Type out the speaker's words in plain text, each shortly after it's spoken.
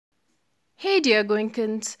Hey dear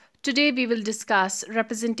Goenkans, today we will discuss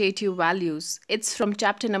representative values. It's from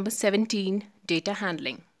chapter number 17, Data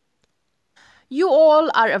Handling. You all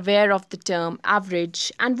are aware of the term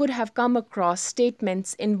average and would have come across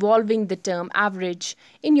statements involving the term average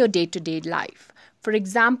in your day-to-day life. For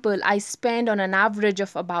example, I spend on an average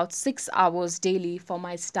of about 6 hours daily for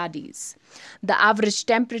my studies. The average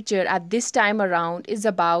temperature at this time around is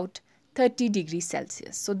about 30 degrees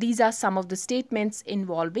Celsius. So these are some of the statements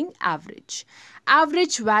involving average.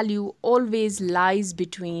 Average value always lies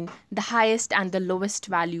between the highest and the lowest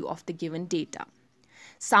value of the given data.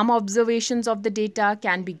 Some observations of the data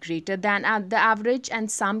can be greater than the average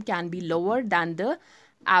and some can be lower than the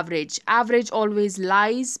average. Average always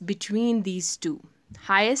lies between these two,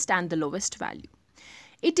 highest and the lowest value.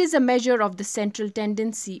 It is a measure of the central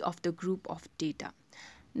tendency of the group of data.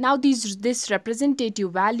 Now this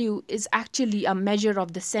representative value is actually a measure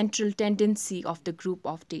of the central tendency of the group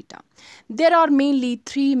of data. There are mainly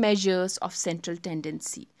three measures of central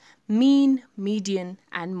tendency: mean, median,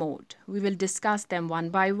 and mode. We will discuss them one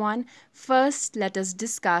by one. First, let us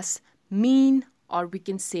discuss mean, or we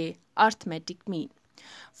can say arithmetic mean.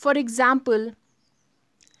 For example,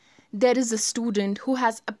 there is a student who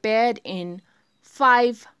has appeared in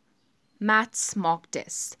 5 maths mock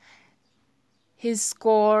tests. His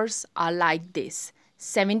scores are like this: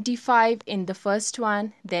 75 in the first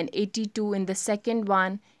one, then 82 in the second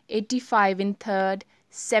one, 85 in third,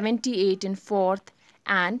 78 in fourth,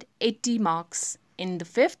 and 80 marks in the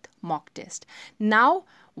fifth mock test. Now,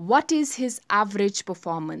 what is his average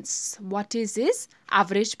performance? What is his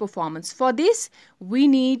average performance? For this, we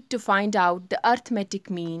need to find out the arithmetic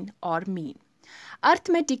mean or mean.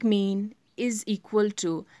 Arithmetic mean is equal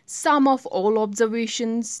to sum of all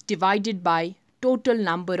observations divided by total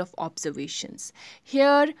number of observations.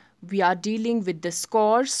 Here we are dealing with the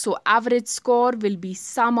scores, so average score will be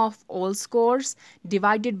sum of all scores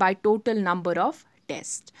divided by total number of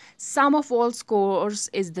tests. Sum of all scores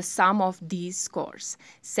is the sum of these scores: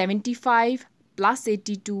 75 plus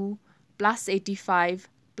 82 plus 85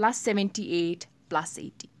 plus 78 plus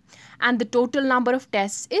 80. And the total number of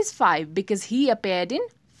tests is 5 because he appeared in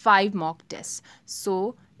 5 mock tests.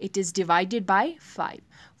 So it is divided by 5.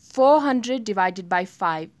 400 divided by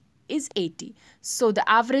 5 is 80. So the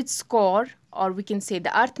average score, or we can say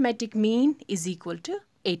the arithmetic mean, is equal to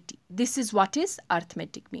 80. This is what is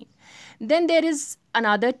arithmetic mean. Then there is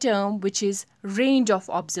another term which is range of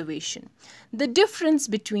observation. The difference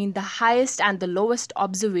between the highest and the lowest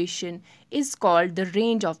observation is called the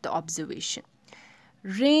range of the observation.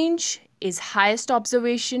 Range is highest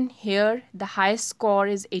observation. Here the highest score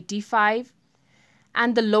is 85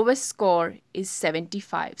 and the lowest score is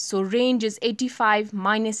 75. So range is 85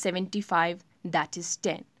 minus 75, that is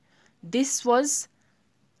 10. This was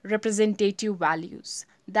representative values.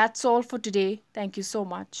 That's all for today. Thank you so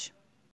much.